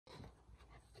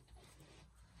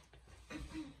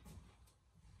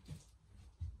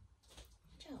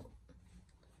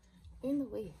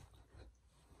away.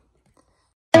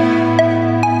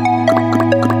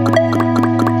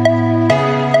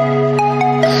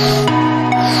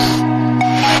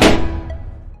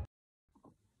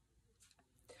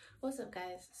 What's up,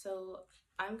 guys? So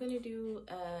I'm gonna do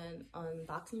an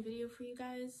unboxing video for you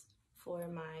guys for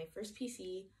my first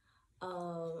PC.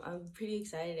 I'm pretty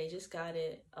excited. I just got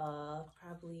it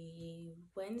probably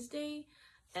Wednesday,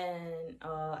 and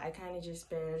I kind of just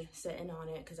been sitting on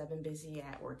it because I've been busy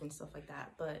at work and stuff like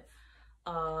that. But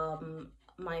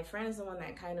my friend is the one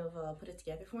that kind of put it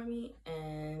together for me,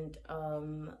 and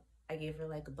I gave her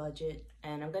like a budget,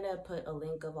 and I'm gonna put a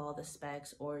link of all the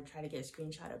specs or try to get a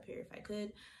screenshot up here if I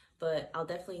could, but I'll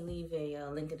definitely leave a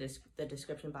link in the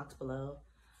description box below.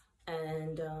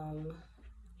 And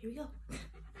here we go.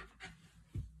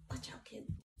 Watch out, kid.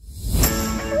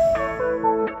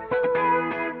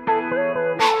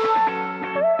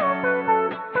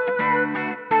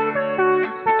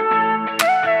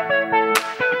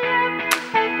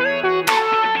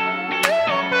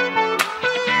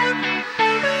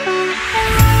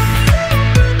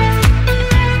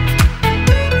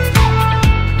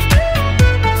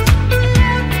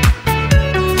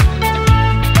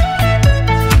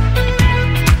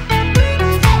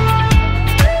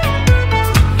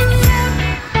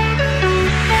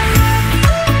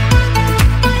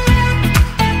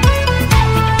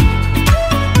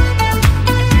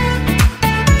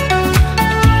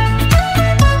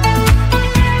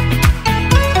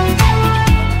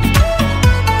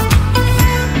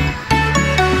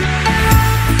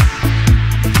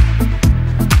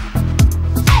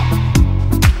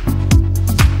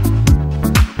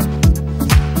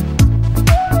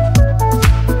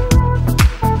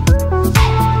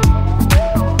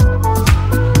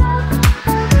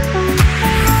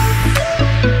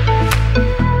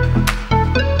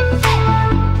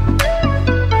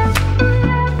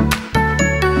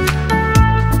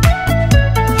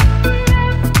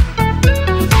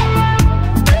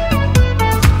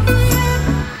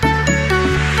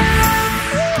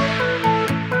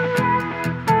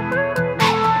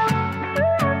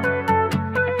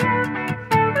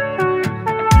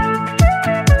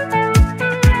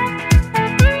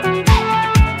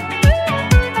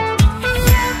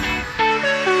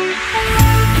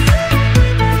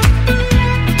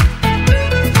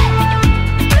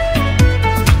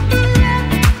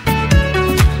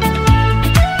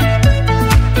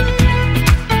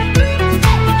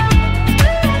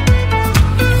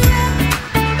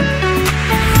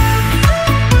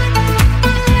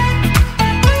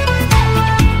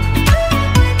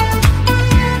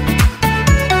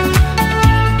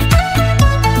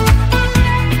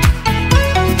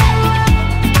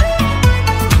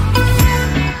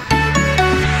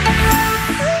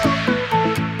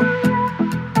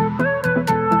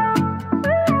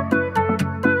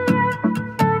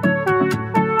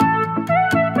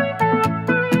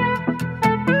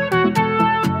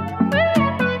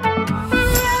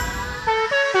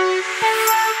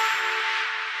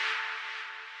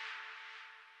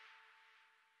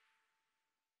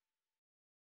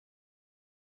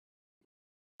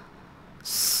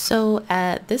 So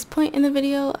at this point in the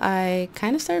video, I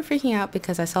kind of started freaking out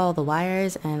because I saw the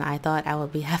wires and I thought I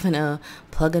would be having to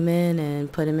plug them in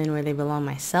and put them in where they belong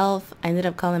myself. I ended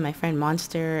up calling my friend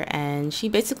Monster, and she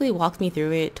basically walked me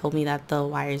through it, told me that the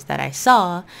wires that I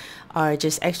saw are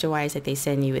just extra wires that they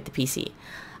send you with the PC.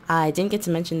 I didn't get to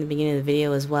mention in the beginning of the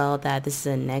video as well that this is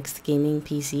a Next gaming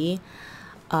PC.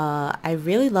 I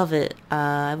really love it.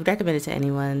 I would recommend it to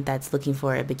anyone that's looking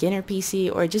for a beginner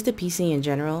PC or just a PC in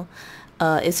general.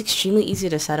 It's extremely easy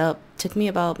to set up. Took me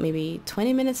about maybe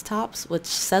 20 minutes tops, which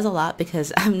says a lot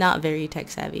because I'm not very tech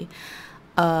savvy.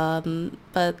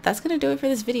 But that's gonna do it for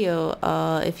this video.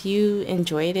 If you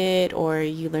enjoyed it or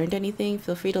you learned anything,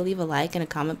 feel free to leave a like and a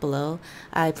comment below.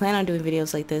 I plan on doing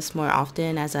videos like this more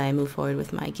often as I move forward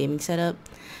with my gaming setup.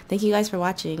 Thank you guys for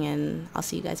watching, and I'll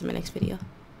see you guys in my next video.